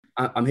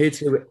I'm here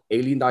today with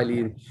Aileen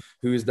Dillane,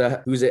 who's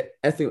an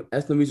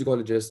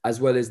ethnomusicologist as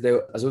well as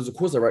a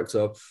course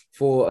director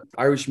for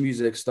Irish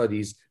music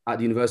studies at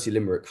the University of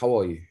Limerick. How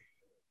are you?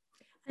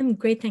 I'm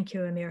great, thank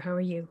you, Amir. How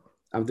are you?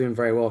 I'm doing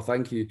very well,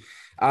 thank you.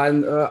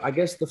 And I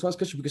guess the first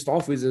question we could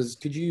start off with is,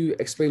 could you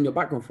explain your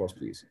background for us,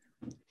 please?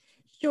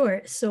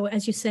 Sure. So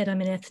as you said, I'm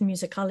an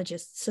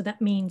ethnomusicologist. So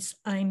that means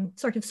I'm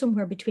sort of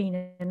somewhere between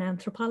an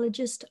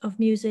anthropologist of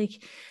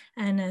music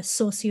and a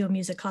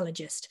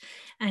sociomusicologist.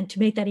 And to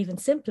make that even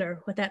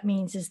simpler, what that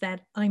means is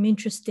that I'm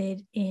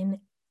interested in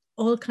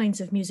all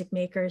kinds of music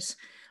makers,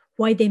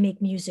 why they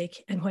make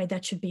music and why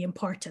that should be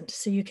important.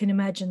 So you can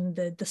imagine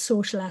the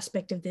social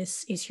aspect of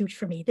this is huge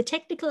for me. The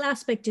technical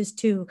aspect is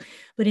too,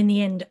 but in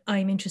the end,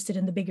 I'm interested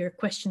in the bigger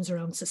questions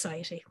around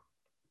society.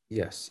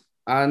 Yes.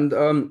 And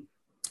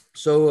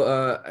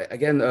so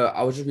again,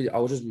 I was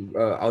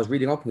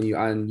reading up on you,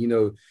 and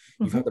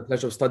you've had the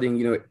pleasure of studying,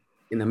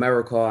 in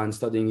America and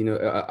studying,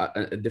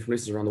 at different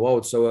places around the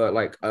world. So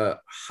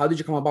how did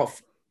you come about?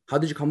 How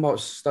did you come about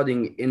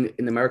studying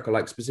in America,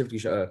 like specifically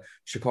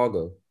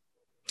Chicago?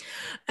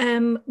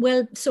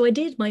 Well, so I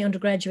did my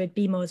undergraduate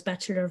BMOS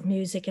Bachelor of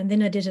Music, and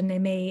then I did an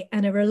MA,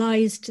 and I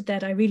realized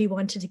that I really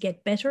wanted to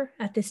get better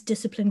at this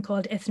discipline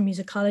called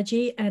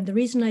ethnomusicology. And the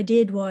reason I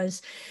did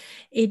was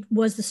it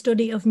was the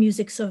study of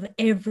musics of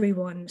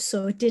everyone.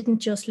 So it didn't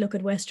just look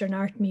at Western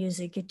art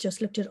music, it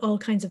just looked at all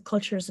kinds of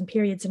cultures and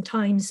periods and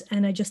times.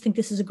 And I just think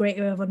this is a great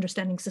way of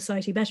understanding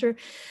society better.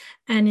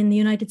 And in the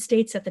United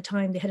States at the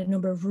time, they had a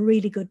number of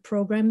really good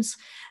programs.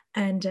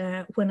 And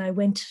when I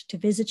went to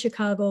visit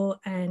Chicago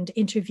and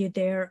interviewed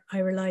there, I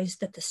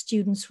realized that the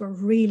students were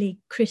really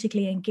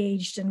critically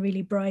engaged and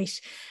really bright.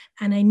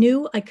 And I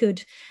knew I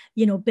could,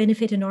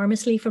 benefit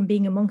enormously from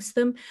being amongst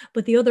them.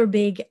 But the other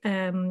big,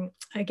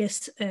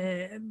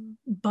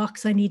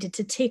 box I needed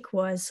to tick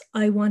was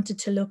I wanted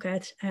to look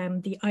at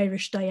the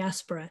Irish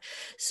diaspora.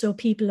 So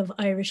people of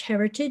Irish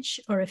heritage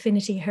or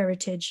affinity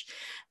heritage,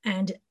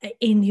 and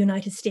in the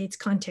United States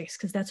context,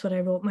 because that's what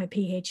I wrote my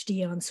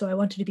PhD on. So I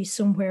wanted to be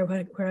somewhere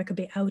where I could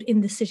be out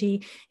in the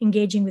city,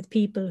 engaging with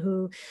people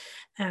who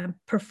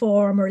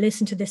perform or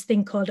listen to this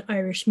thing called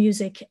Irish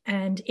music.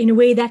 And in a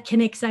way that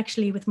connects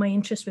actually with my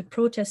interest with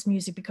protest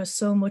music, because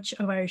so much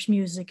of Irish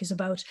music is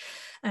about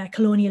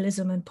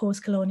colonialism and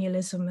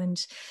post-colonialism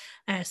and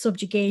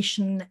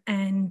subjugation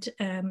and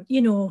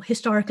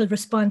historical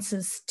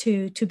responses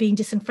to being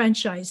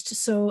disenfranchised.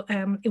 So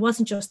it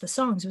wasn't just the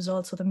songs, it was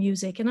also the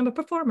music. And I'm a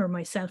performer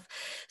myself,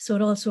 so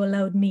it also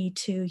allowed me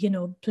to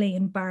play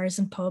in bars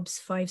and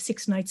pubs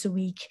 5-6 nights a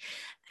week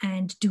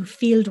and do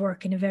field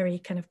work in a very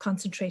kind of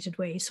concentrated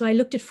way. So I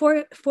looked at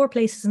four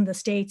places in the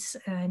States,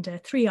 and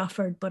 3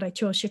 offered, but I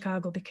chose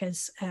Chicago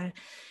because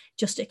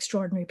just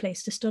extraordinary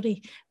place to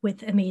study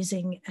with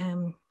amazing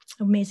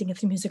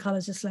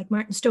ethnomusicologists like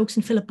Martin Stokes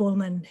and Philip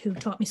Bowman, who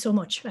taught me so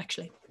much,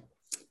 actually.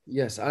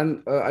 Yes,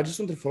 and I just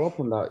wanted to follow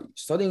up on that.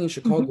 Studying in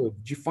Chicago,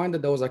 did you find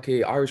that there was like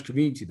a Irish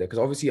community there? Because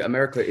obviously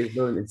America is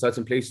known in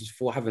certain places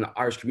for having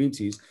Irish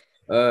communities.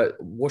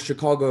 Was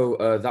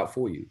Chicago that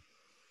for you?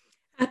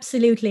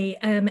 Absolutely.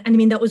 And I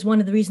mean, that was one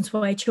of the reasons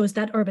why I chose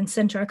that urban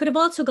center. I could have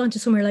also gone to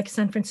somewhere like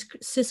San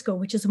Francisco,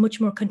 which is a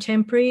much more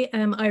contemporary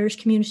Irish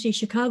community.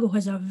 Chicago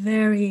has a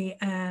very,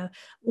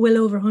 well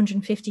over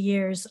 150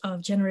 years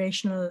of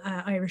generational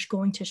Irish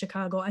going to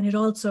Chicago. And it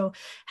also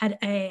had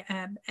a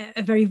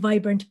very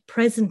vibrant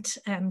present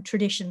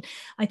tradition.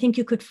 I think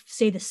you could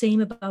say the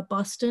same about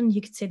Boston. You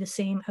could say the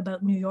same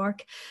about New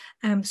York.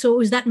 So it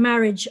was that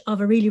marriage of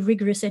a really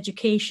rigorous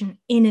education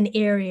in an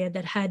area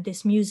that had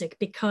this music,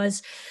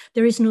 because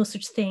there is no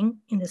such thing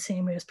in the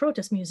same way as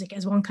protest music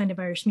as one kind of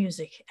Irish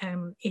music.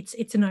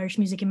 It's an Irish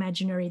music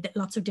imaginary that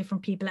lots of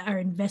different people are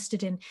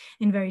invested in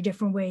very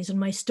different ways. And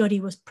my study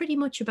was pretty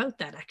much about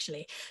that,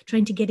 actually,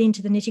 trying to get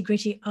into the nitty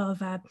gritty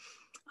of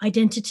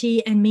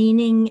identity and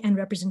meaning and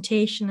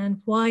representation,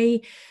 and why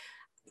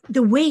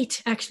the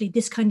weight actually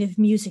this kind of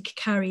music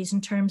carries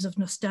in terms of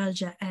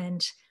nostalgia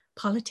and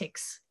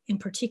politics in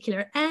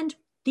particular. And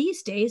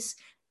these days,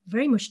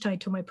 very much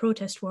tied to my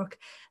protest work,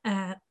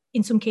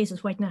 in some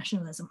cases, white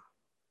nationalism.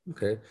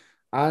 Okay.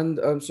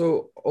 And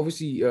so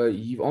obviously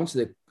you've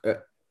answered it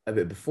a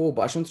bit before,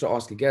 but I just wanted to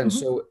ask again.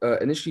 So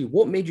initially,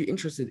 what made you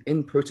interested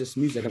in protest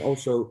music? And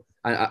also,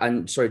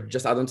 and sorry,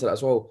 just add on to that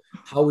as well,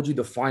 how would you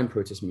define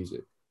protest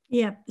music?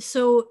 Yeah,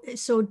 so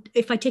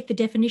if I take the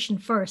definition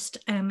first,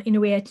 in a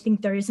way, I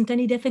think there isn't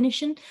any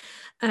definition,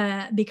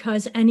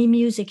 because any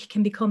music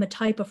can become a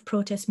type of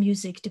protest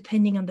music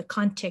depending on the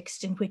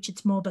context in which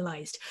it's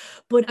mobilized.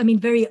 But I mean,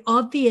 very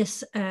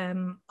obvious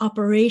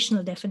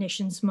operational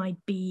definitions might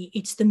be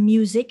it's the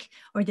music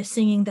or the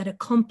singing that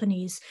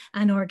accompanies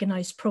an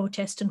organized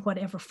protest in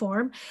whatever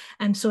form.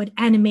 And so it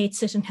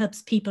animates it and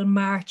helps people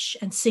march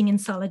and sing in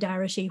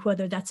solidarity,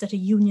 whether that's at a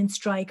union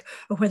strike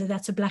or whether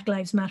that's a Black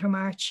Lives Matter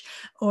march,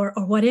 or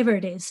or whatever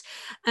it is.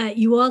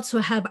 You also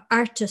have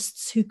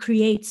artists who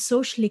create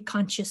socially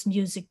conscious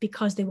music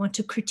because they want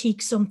to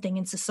critique something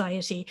in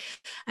society.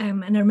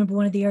 And I remember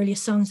one of the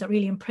earliest songs that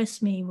really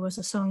impressed me was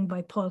a song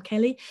by Paul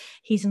Kelly.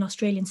 He's an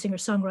Australian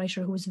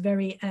singer-songwriter who was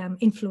very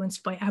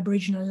influenced by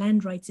Aboriginal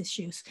land rights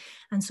issues.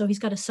 And so he's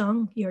got a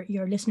song,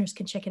 your listeners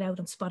can check it out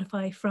on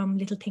Spotify, From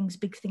Little Things,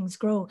 Big Things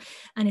Grow.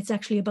 And it's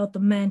actually about the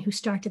man who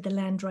started the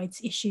land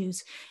rights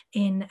issues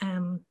in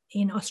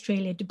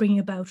Australia to bring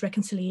about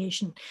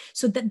reconciliation.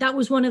 So that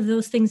was one of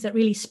those things that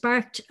really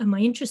sparked my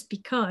interest,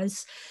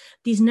 because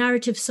these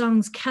narrative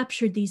songs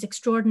captured these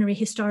extraordinary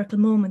historical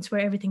moments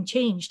where everything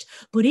changed.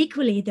 But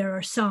equally, there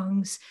are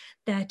songs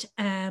that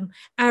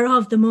are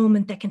of the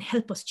moment that can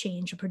help us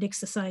change or predict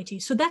society.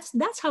 So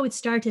that's how it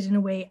started in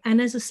a way.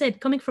 And as I said,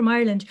 coming from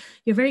Ireland,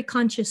 you're very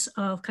conscious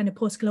of kind of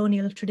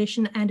post-colonial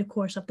tradition and of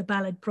course of the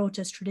ballad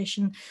protest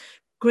tradition.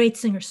 Great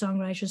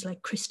singer-songwriters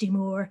like Christy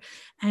Moore.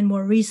 And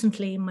more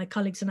recently, my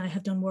colleagues and I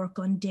have done work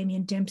on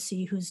Damien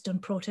Dempsey, who's done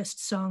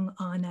protest song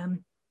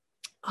on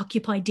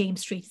Occupy Dame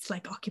Street. It's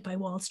like Occupy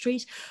Wall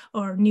Street,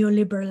 or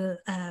neoliberal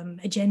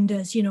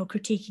agendas,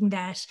 critiquing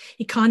that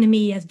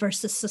economy as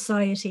versus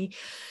society.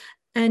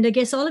 And I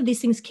guess all of these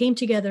things came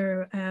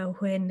together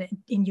when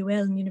in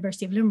UL, in the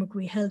University of Limerick,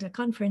 we held a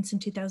conference in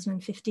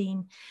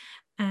 2015.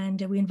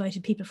 And we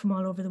invited people from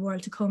all over the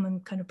world to come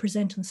and kind of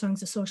present on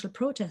songs of social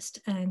protest.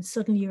 And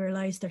suddenly you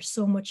realize there's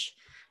so much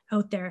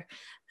out there.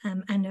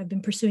 And I've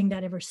been pursuing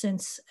that ever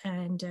since.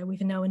 And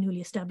we've now a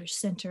newly established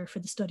Centre for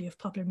the Study of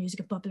Popular Music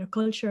and Popular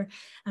Culture.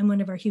 And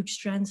one of our huge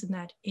strands in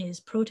that is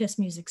protest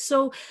music.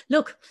 So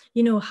look,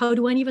 how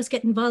do any of us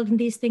get involved in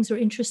these things or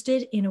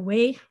interested? In a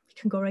way, we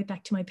can go right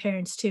back to my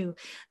parents too.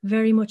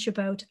 Very much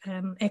about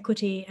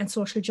equity and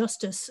social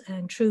justice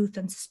and truth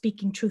and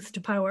speaking truth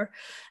to power.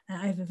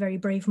 I have a very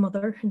brave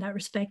mother in that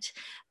respect.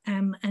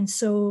 And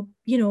so,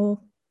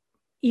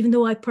 even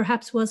though I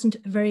perhaps wasn't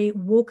very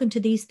woken to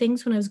these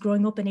things when I was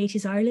growing up in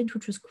 80s Ireland,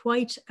 which was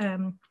quite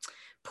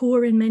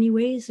poor in many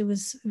ways. It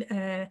was,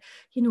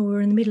 we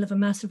were in the middle of a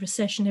massive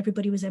recession.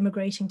 Everybody was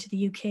emigrating to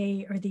the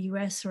UK or the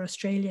US or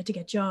Australia to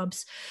get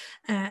jobs.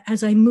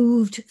 As I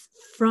moved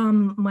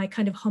from my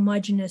kind of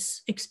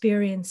homogenous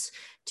experience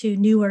to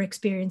newer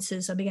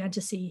experiences, I began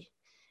to see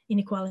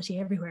inequality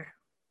everywhere,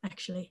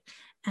 actually.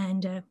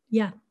 And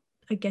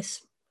I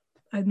guess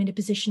I'm in a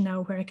position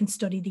now where I can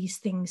study these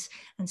things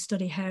and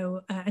study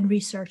how and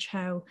research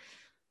how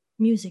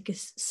music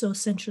is so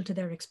central to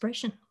their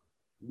expression.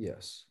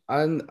 Yes,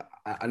 and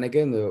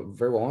again,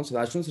 very well answered.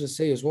 I just wanted to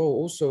say as well,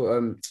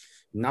 also,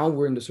 now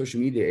we're in the social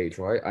media age,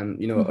 right?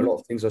 And a lot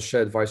of things are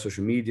shared via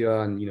social media,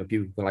 and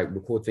people can like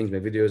record things,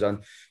 make videos.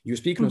 And you were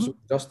speaking on social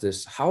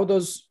justice. How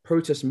does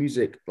protest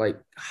music, like,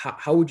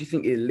 how would you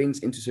think it links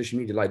into social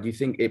media? Like, do you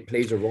think it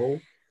plays a role?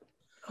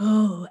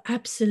 Oh,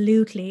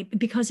 absolutely.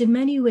 Because in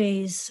many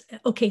ways,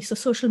 okay, so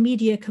social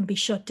media can be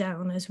shut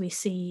down, as we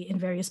see in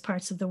various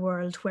parts of the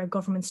world where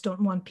governments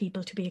don't want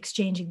people to be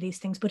exchanging these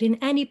things. But in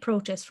any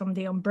protest, from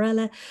the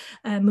umbrella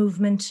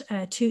movement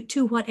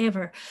to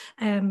whatever,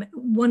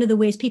 one of the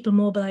ways people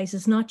mobilize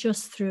is not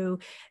just through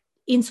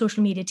in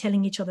social media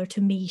telling each other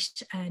to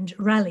meet and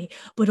rally,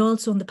 but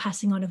also in the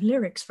passing on of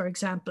lyrics, for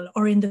example,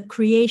 or in the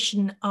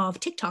creation of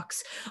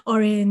TikToks,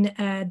 or in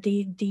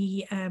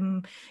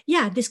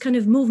this kind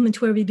of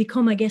movement where we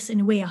become, I guess, in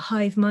a way, a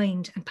hive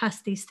mind and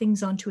pass these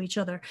things on to each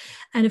other.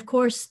 And of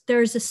course,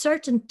 there's a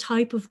certain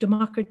type of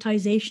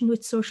democratization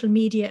with social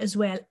media as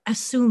well,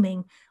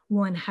 assuming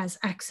one has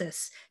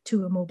access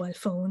to a mobile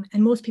phone.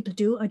 And most people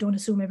do. I don't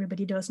assume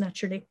everybody does,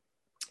 naturally.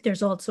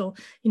 There's also,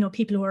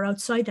 people who are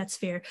outside that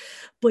sphere,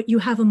 but you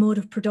have a mode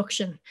of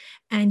production,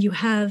 and you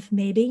have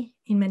maybe,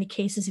 in many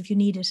cases, if you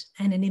need it,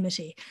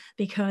 anonymity,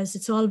 because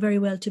it's all very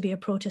well to be a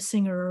protest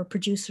singer or a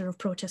producer of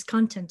protest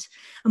content.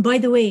 And by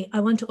the way, I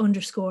want to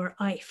underscore,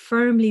 I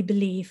firmly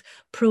believe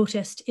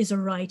protest is a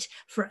right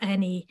for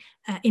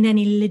in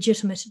any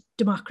legitimate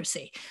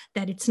democracy,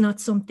 that it's not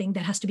something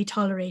that has to be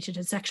tolerated.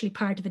 It's actually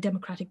part of a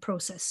democratic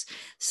process.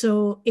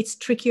 So it's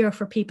trickier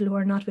for people who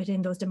are not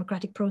within those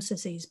democratic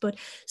processes. But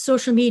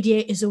social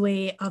media is a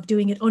way of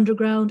doing it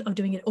underground, of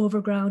doing it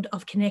overground,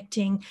 of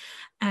connecting,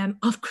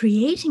 of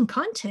creating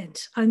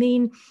content. I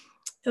mean,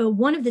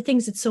 one of the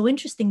things that's so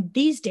interesting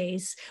these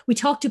days, we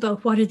talked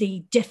about what are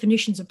the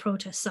definitions of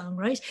protest song,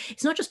 right?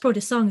 It's not just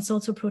protest song, it's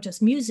also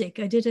protest music.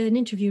 I did an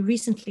interview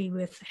recently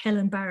with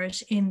Helen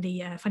Barrett in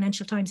the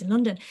Financial Times in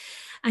London,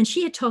 and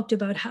she had talked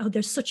about how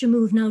there's such a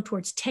move now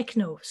towards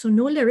techno. So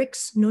no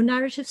lyrics, no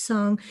narrative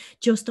song,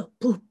 just a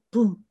boom,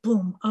 boom,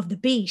 boom of the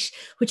beat,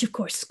 which of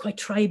course is quite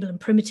tribal and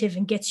primitive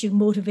and gets you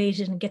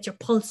motivated and gets your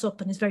pulse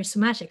up and is very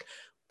somatic.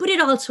 But it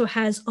also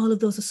has all of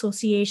those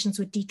associations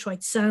with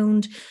Detroit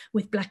sound,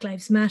 with Black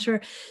Lives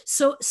Matter.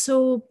 So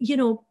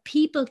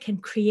people can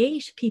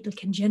create, people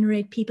can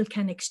generate, people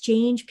can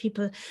exchange,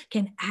 people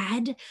can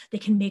add, they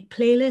can make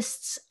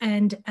playlists,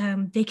 and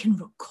they can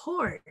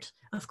record,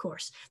 of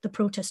course, the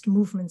protest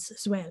movements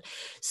as well.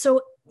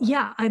 So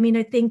yeah, I mean,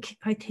 I think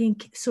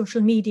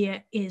social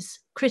media is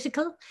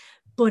critical.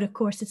 But of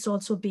course, it's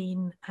also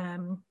been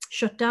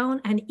shut down.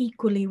 And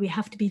equally, we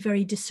have to be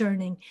very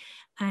discerning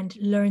and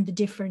learn the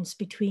difference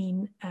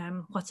between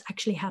what's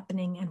actually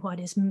happening and what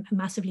is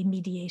massively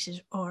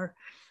mediated or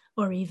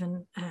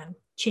even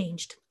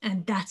changed.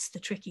 And that's the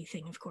tricky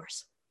thing, of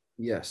course.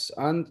 Yes,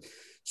 and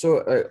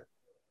so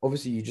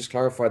obviously you just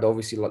clarified.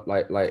 Obviously,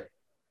 like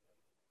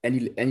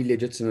any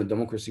legitimate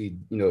democracy,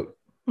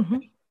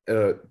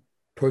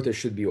 protest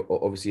should be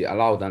obviously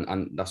allowed,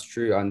 and that's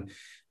true. And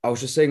I was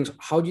just saying,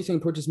 how do you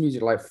think protest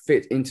music like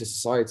fit into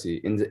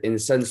society in the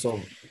sense of,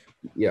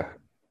 yeah.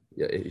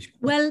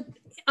 Well,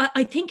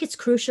 I think it's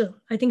crucial.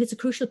 I think it's a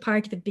crucial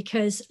part of it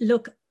because,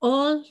 look,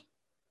 all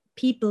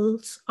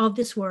peoples of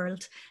this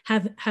world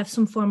have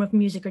some form of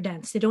music or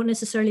dance. They don't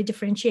necessarily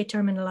differentiate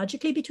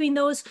terminologically between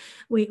those.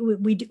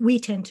 We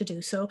tend to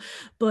do so,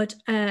 but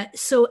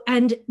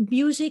and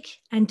music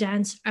and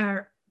dance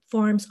are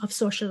forms of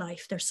social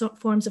life. They're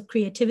forms of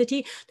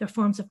creativity. They're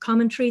forms of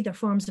commentary. They're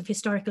forms of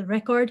historical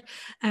record.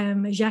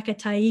 Jacques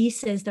Attali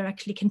says they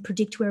actually can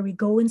predict where we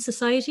go in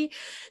society.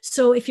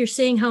 So if you're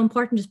saying how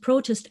important is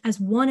protest as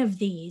one of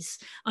these,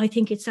 I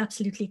think it's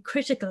absolutely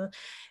critical,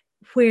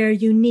 where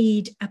you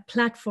need a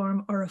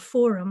platform or a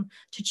forum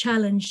to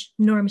challenge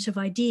normative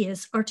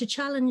ideas or to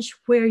challenge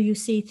where you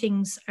see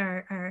things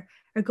are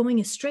going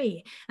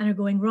astray and are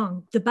going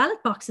wrong. The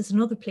ballot box is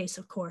another place,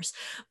 of course,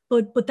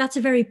 but that's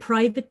a very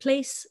private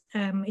place.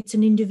 It's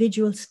an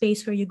individual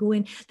space where you go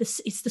in.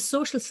 It's the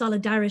social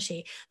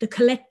solidarity, the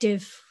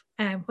collective,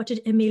 what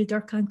did Emile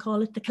Durkheim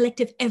call it? The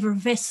collective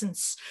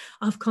effervescence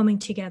of coming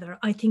together.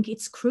 I think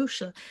it's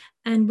crucial.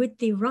 And with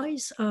the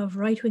rise of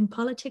right-wing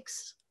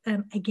politics,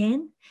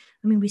 again,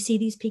 I mean, we see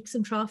these peaks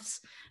and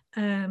troughs.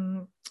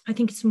 I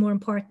think it's more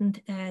important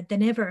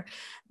than ever,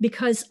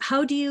 because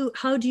how do you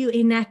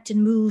enact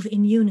and move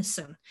in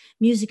unison?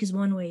 Music is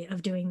one way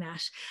of doing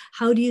that.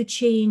 How do you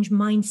change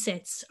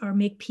mindsets or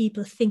make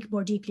people think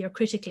more deeply or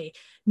critically?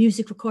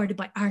 Music recorded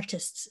by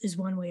artists is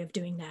one way of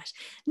doing that.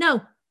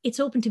 Now, it's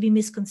open to be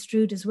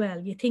misconstrued as well.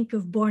 You think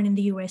of Born in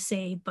the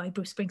USA by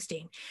Bruce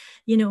Springsteen.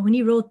 You know, when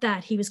he wrote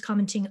that, he was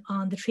commenting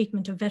on the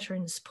treatment of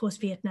veterans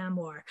post-Vietnam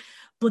War.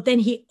 But then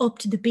he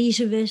upped the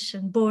beat of it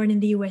and Born in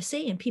the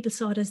USA, and people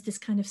saw it as this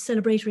kind of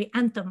celebratory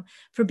anthem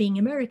for being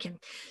American.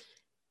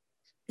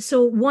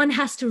 So one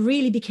has to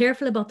really be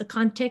careful about the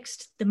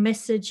context, the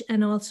message,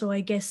 and also,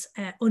 I guess,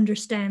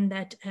 understand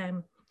that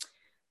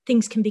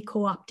things can be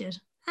co-opted.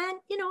 And,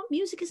 you know,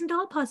 music isn't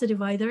all positive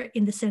either,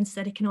 in the sense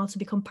that it can also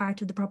become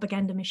part of the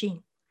propaganda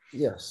machine.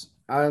 Yes,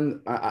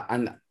 and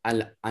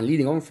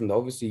leading on from that,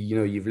 obviously, you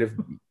know, you've lived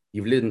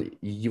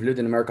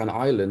in America and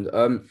Ireland.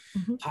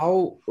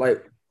 How,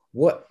 like,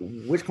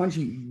 which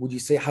country would you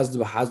say has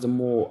the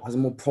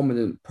more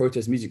prominent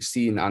protest music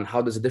scene, and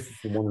how does it differ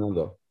from one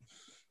another?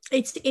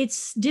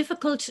 It's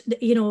difficult,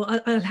 you know.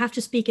 I'll have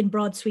to speak in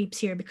broad sweeps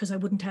here because I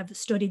wouldn't have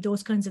studied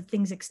those kinds of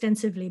things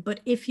extensively. But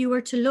if you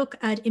were to look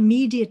at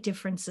immediate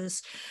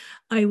differences,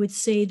 I would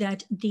say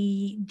that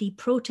the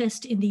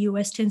protest in the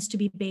US tends to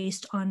be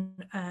based on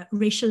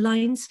racial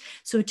lines.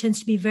 So it tends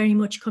to be very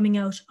much coming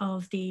out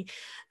of the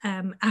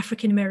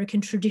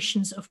African-American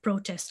traditions of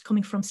protest,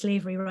 coming from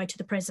slavery right to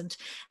the present.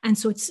 And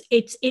so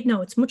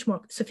it's much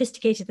more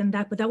sophisticated than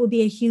that, but that would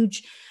be a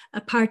huge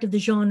part of the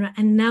genre.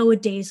 And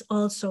nowadays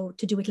also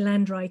to do with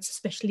land rights,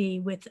 especially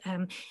with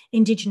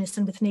Indigenous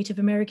and with Native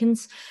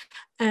Americans.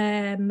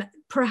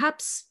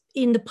 Perhaps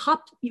in the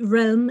pop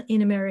realm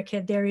in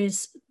America, there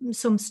is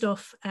some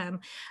stuff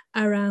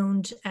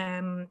around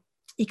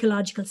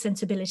ecological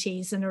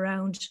sensibilities and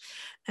around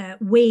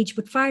wage,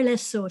 but far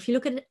less so. If you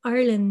look at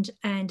Ireland,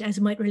 and as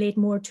it might relate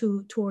more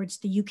towards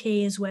the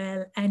UK as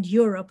well, and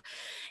Europe,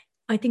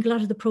 I think a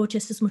lot of the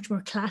protest is much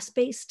more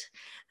class-based,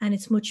 and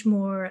it's much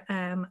more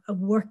a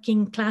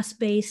working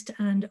class-based,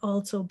 and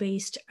also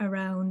based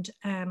around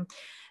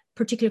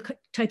particular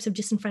types of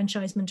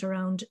disenfranchisement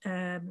around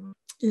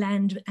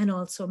land, and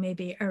also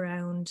maybe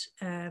around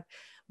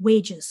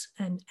wages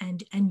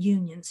and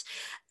unions.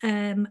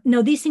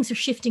 Now, these things are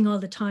shifting all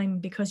the time,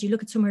 because you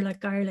look at somewhere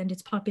like Ireland,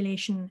 its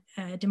population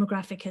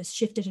demographic has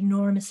shifted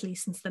enormously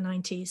since the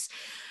 90s.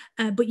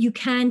 But you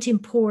can't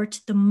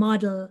import the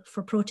model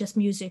for protest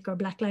music or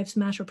Black Lives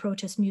Matter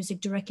protest music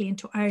directly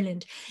into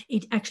Ireland.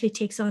 It actually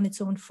takes on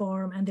its own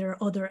form, and there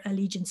are other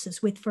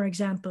allegiances with, for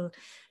example,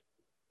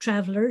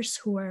 travellers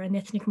who are an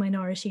ethnic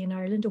minority in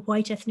Ireland, a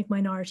white ethnic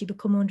minority, but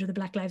come under the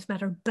Black Lives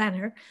Matter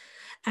banner.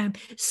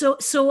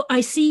 So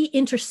I see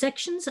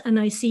intersections and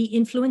I see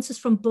influences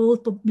from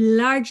both, but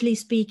largely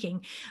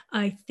speaking,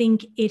 I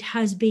think it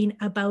has been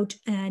about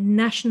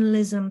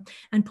nationalism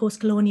and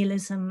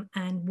post-colonialism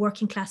and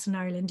working class in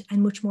Ireland,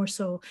 and much more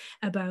so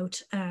about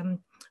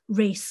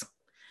race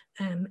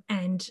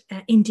and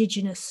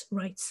Indigenous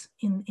rights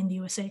in the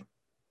USA.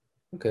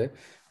 Okay,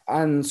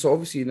 and so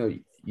obviously, you know,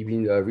 you've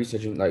been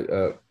researching, like,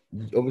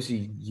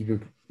 obviously you've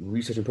been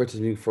researching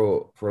protest music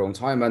for a long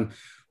time. And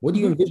what do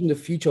you envision the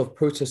future of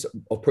protest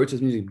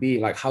music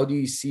being? Like, how do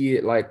you see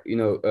it, like, you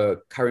know,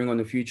 carrying on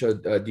in the future?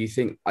 Do you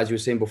think, as you were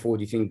saying before,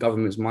 do you think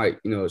governments might,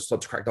 you know,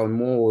 start to crack down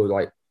more? Or,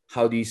 like,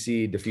 how do you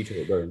see the future of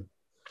it going?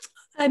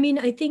 I mean,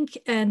 I think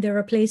there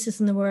are places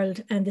in the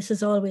world, and this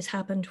has always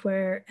happened,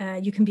 where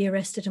you can be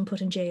arrested and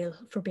put in jail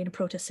for being a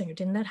protest singer.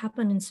 Didn't that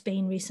happen in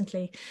Spain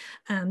recently?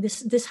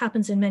 This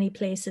happens in many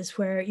places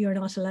where you're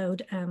not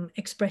allowed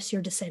express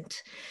your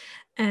dissent.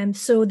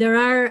 So there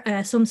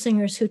are some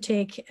singers who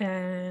take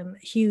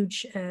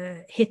huge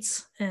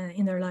hits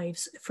in their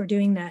lives for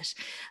doing that.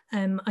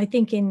 I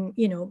think in,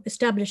 you know,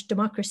 established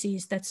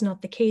democracies, that's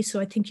not the case. So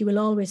I think you will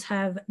always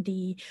have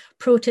the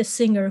protest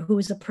singer who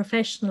is a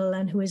professional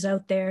and who is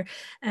out there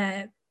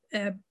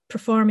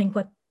performing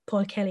what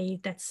Paul Kelly,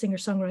 that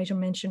singer-songwriter,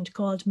 mentioned,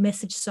 called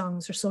message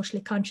songs or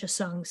socially conscious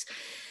songs.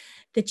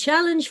 The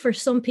challenge for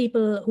some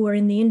people who are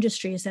in the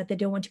industry is that they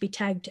don't want to be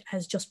tagged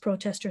as just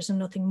protesters and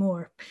nothing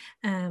more,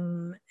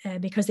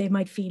 because they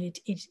might feel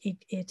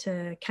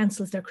it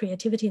cancels their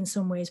creativity in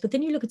some ways. But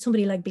then you look at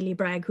somebody like Billy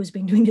Bragg, who's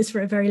been doing this for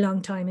a very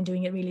long time and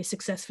doing it really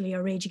successfully,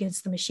 or Rage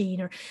Against the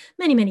Machine, or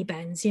many, many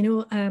bands, you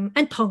know,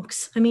 and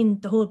punks. I mean,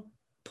 the whole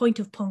point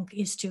of punk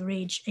is to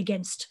rage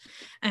against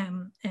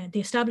the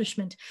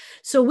establishment.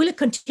 So will it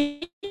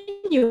continue?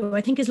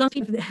 I think as long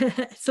as we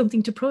have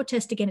something to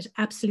protest against, it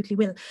absolutely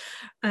will.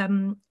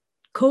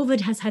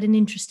 COVID has had an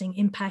interesting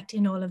impact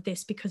in all of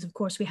this, because of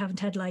course we haven't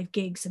had live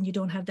gigs and you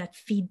don't have that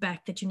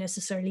feedback that you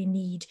necessarily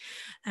need.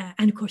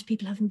 And of course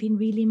people haven't been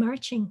really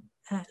marching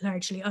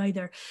largely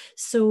either.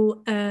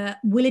 So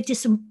will it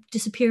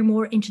disappear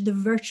more into the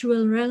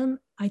virtual realm?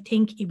 I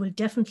think it will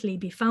definitely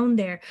be found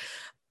there.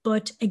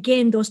 But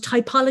again, those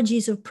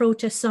typologies of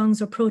protest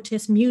songs or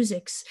protest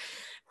musics,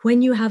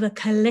 when you have a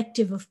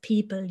collective of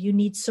people, you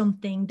need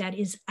something that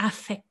is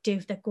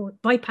affective, that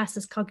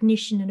bypasses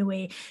cognition in a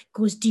way,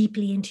 goes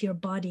deeply into your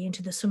body,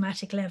 into the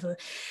somatic level,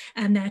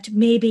 and that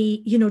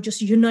maybe, you know,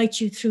 just unites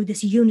you through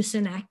this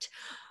unison act.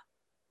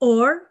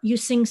 Or you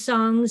sing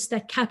songs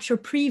that capture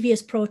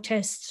previous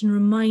protests and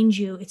remind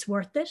you it's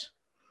worth it.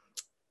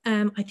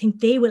 I think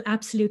they will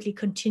absolutely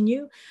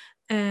continue.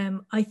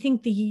 I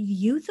think the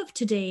youth of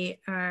today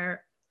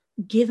are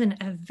given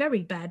a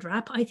very bad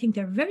rap. I think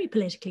they're very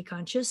politically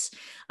conscious.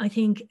 I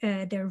think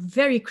they're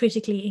very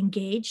critically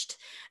engaged.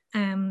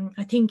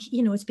 I think,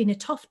 you know, it's been a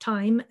tough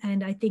time,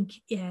 and I think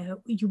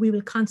we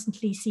will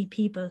constantly see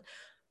people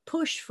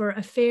push for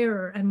a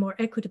fairer and more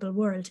equitable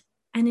world.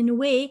 And in a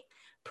way,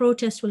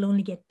 protests will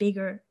only get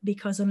bigger,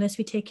 because unless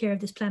we take care of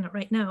this planet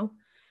right now,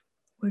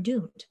 we're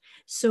doomed.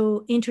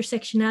 So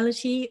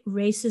intersectionality,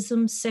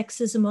 racism,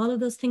 sexism, all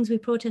of those things we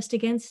protest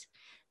against,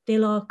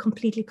 they'll all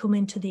completely come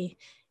into the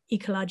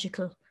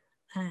ecological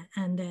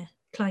and the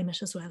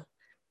climate as well.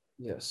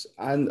 Yes,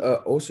 and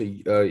also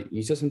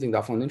you said something that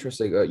I found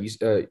interesting.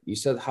 You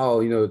said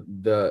how, you know,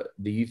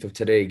 the youth of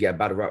today get a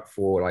bad rap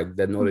for like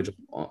their knowledge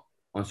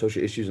on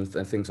social issues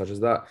and things such as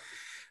that.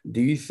 Do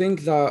you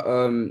think that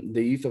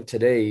the youth of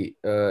today,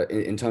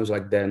 in terms of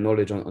like their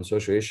knowledge on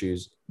social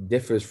issues,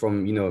 differs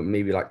from, you know,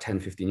 maybe like 10,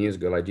 15 years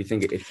ago? Like, do you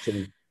think it's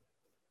changed?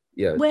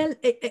 Yeah. Well,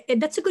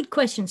 that's a good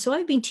question. So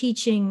I've been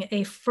teaching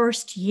a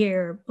first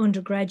year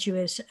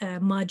undergraduate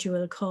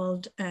module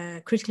called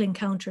Critical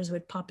Encounters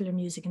with Popular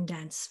Music and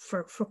Dance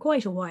for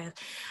quite a while.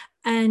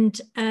 And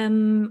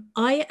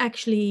I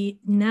actually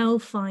now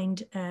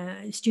find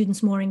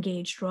students more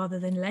engaged rather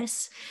than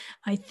less.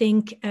 I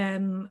think,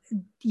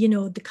 you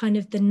know, the kind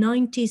of the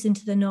 90s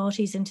into the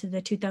noughties into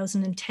the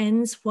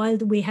 2010s, while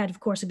we had, of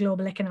course, a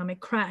global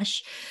economic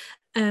crash,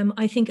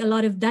 I think a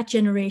lot of that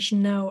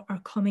generation now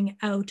are coming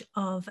out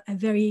of a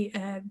very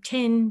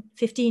 10,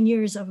 15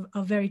 years of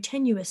very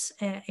tenuous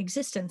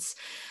existence.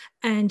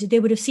 And they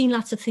would have seen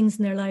lots of things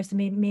in their lives that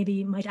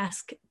maybe might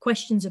ask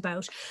questions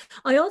about.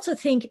 I also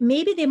think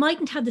maybe they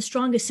mightn't have the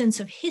strongest sense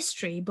of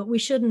history, but we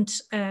shouldn't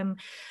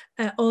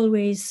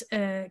always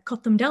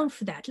cut them down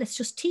for that. Let's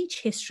just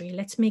teach history.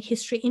 Let's make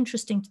history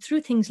interesting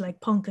through things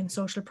like punk and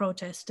social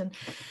protest. And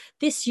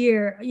this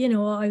year, you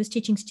know, I was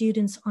teaching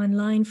students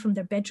online from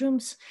their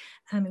bedrooms.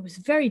 It was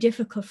very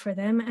difficult for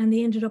them, and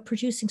they ended up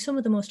producing some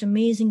of the most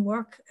amazing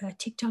work,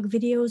 TikTok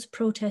videos,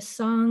 protest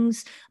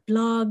songs,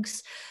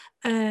 blogs,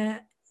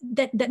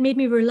 that made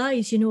me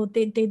realize, you know,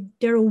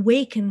 they're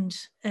awakened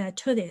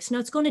to this. Now,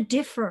 it's going to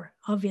differ,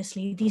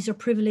 obviously. These are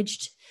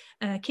privileged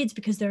kids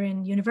because they're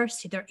in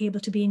university. They're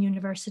able to be in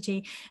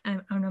university,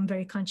 and I'm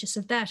very conscious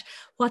of that.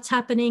 What's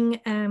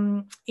happening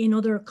in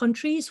other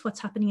countries,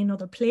 what's happening in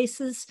other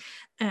places,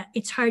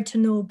 it's hard to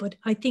know. But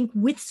I think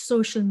with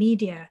social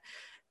media,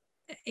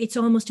 it's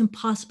almost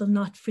impossible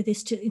not for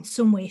this to in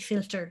some way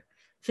filter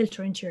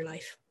into your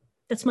life.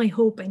 That's my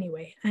hope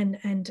anyway.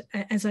 And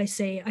as I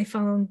say, I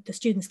found the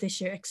students this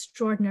year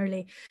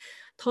extraordinarily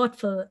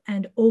thoughtful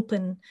and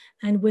open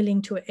and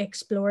willing to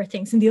explore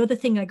things. And the other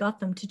thing I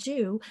got them to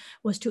do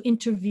was to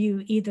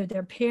interview either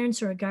their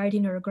parents or a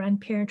guardian or a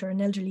grandparent or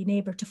an elderly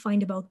neighbor to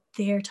find about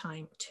their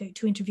time,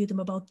 to interview them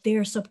about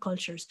their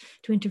subcultures,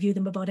 to interview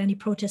them about any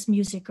protest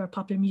music or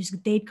popular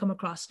music they'd come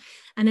across.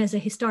 And as a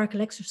historical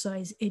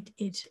exercise,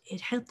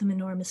 it helped them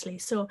enormously.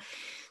 So,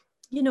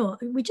 you know,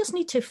 we just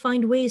need to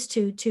find ways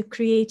to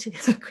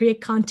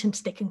create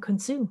content they can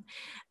consume,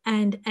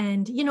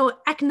 and you know,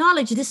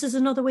 acknowledge this is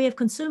another way of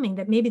consuming,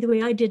 that maybe the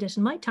way I did it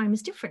in my time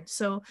is different.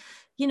 So,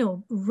 you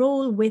know,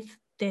 roll with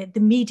the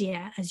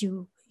media, as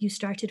you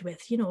started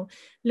with, you know,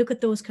 look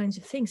at those kinds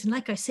of things. And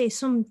like I say,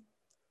 some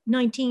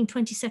 19,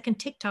 20-second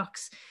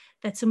TikToks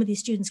that some of these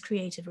students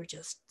created were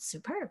just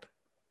superb.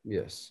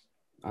 Yes.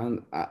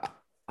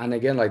 And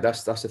again, like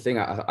that's the thing.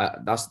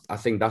 I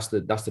think that's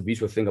the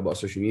beautiful thing about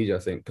social media. I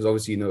think because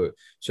obviously, you know,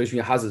 social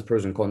media has its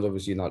pros and cons.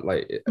 Obviously, not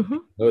like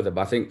know that,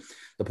 but I think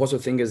the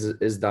positive thing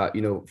is that,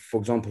 you know,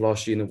 for example,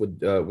 last year, you know,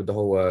 with the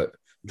whole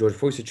George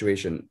Floyd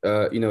situation,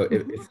 you know,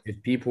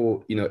 if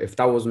people, you know, if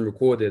that wasn't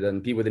recorded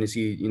and people didn't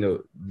see, you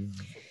know,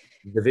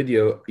 the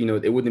video, you know,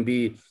 it wouldn't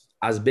be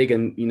as big,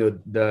 and you know,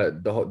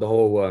 the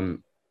whole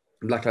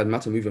Black Lives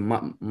Matter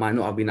movement might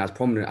not have been as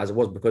prominent as it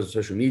was because of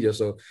social media.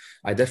 So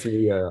I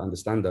definitely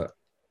understand that.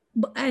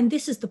 And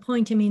this is the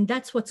point. I mean,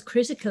 that's what's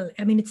critical.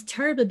 I mean, it's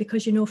terrible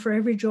because, you know, for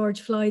every George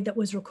Floyd that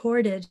was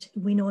recorded,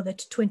 we know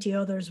that 20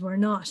 others were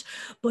not.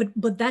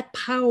 But that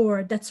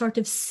power, that sort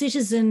of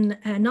citizen,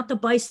 not the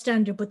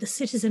bystander, but the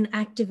citizen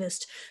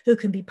activist who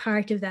can be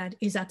part of that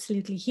is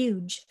absolutely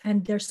huge.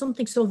 And there's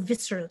something so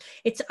visceral.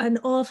 It's an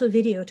awful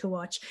video to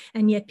watch,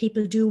 and yet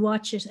people do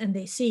watch it and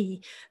they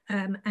see,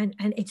 and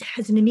it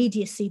has an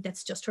immediacy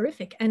that's just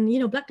horrific. And, you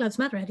know, Black Lives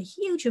Matter had a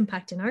huge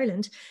impact in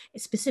Ireland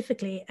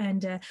specifically,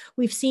 and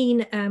we've seen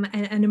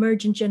an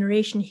emergent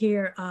generation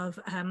here of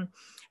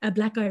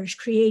Black Irish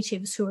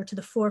creatives who are to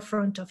the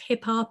forefront of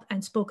hip hop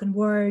and spoken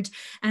word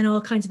and all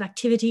kinds of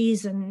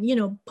activities, and, you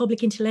know,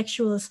 public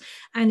intellectuals.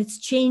 And it's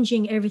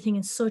changing everything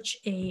in such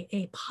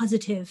a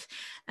positive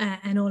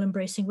and all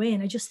embracing way.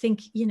 And I just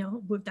think, you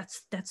know,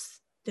 that's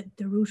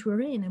the route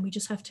we're in, and we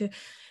just have to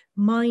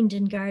mind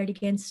and guard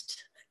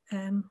against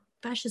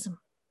fascism.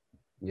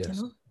 Yes.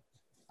 You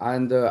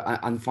know?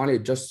 And finally,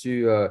 just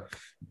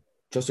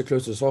to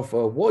close this off,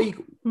 what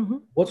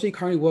are you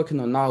currently working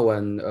on now,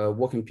 and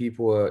what can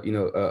people, you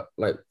know,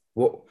 like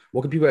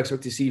what can people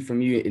expect to see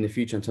from you in the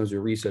future in terms of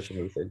your research and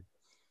everything?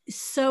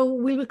 So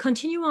we will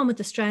continue on with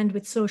the strand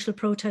with social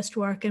protest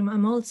work, and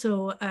I'm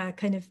also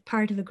kind of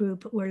part of a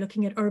group. We're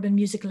looking at urban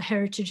musical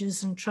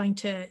heritages and trying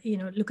to, you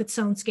know, look at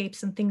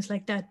soundscapes and things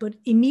like that. But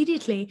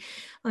immediately,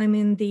 I'm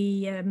in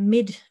the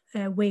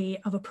way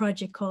of a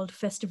project called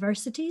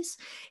Festiversities.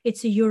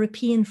 It's a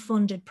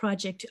European-funded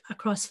project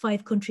across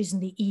 5 countries in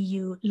the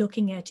EU,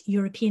 looking at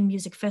European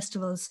music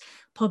festivals,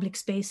 public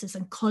spaces,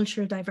 and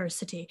cultural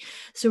diversity.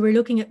 So we're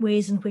looking at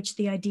ways in which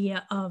the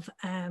idea of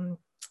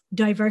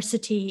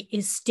diversity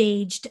is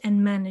staged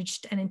and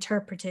managed and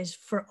interpreted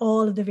for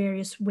all of the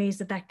various ways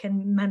that that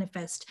can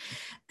manifest.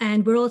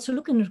 And we're also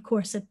looking, of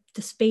course, at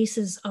the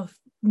spaces of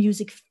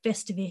music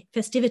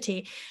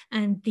festivity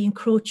and the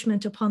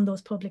encroachment upon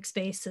those public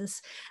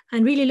spaces,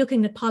 and really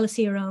looking at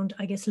policy around,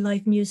 I guess,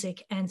 live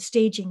music and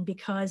staging,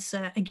 because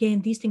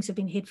again, these things have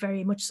been hit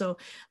very much so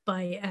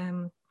by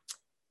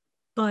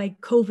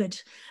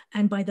COVID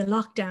and by the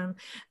lockdown.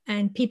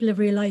 And people have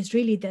realized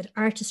really that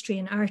artistry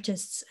and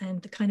artists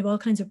and the kind of all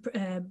kinds of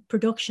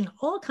production,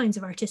 all kinds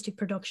of artistic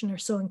production are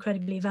so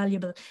incredibly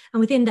valuable. And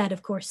within that,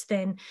 of course,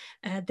 then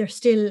there's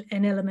still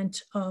an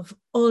element of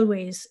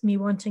always me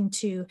wanting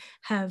to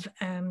have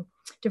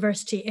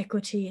diversity,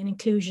 equity, and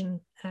inclusion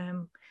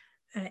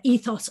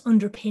ethos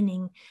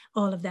underpinning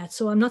all of that.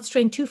 So I'm not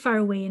straying too far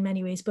away in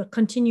many ways, but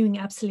continuing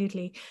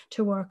absolutely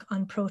to work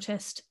on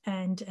protest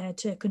and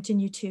to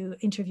continue to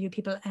interview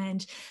people,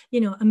 and,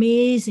 you know,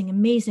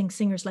 amazing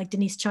singers like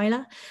Denise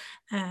Chaila,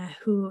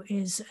 who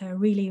is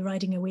really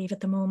riding a wave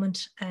at the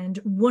moment, and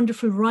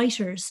wonderful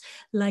writers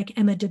like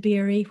Emma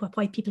Dabiri, What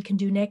White People Can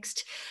Do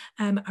Next,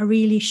 are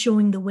really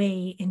showing the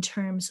way in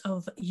terms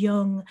of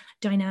young,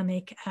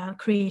 dynamic,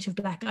 creative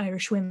Black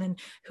Irish women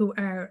who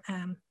are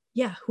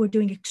who are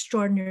doing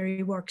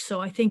extraordinary work. So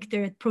I think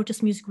the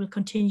protest music will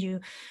continue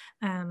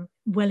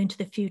well into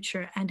the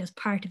future. And as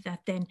part of that,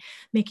 then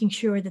making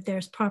sure that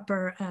there's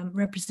proper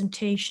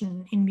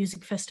representation in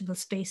music festival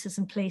spaces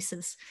and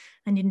places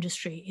and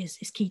industry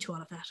is key to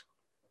all of that.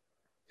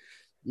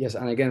 Yes,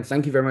 and again,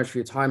 thank you very much for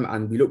your time,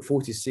 and we look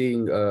forward to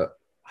seeing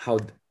how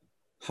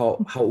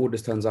all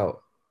this turns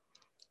out.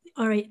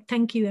 All right,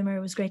 thank you, Emma. It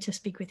was great to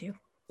speak with you.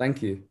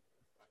 Thank you.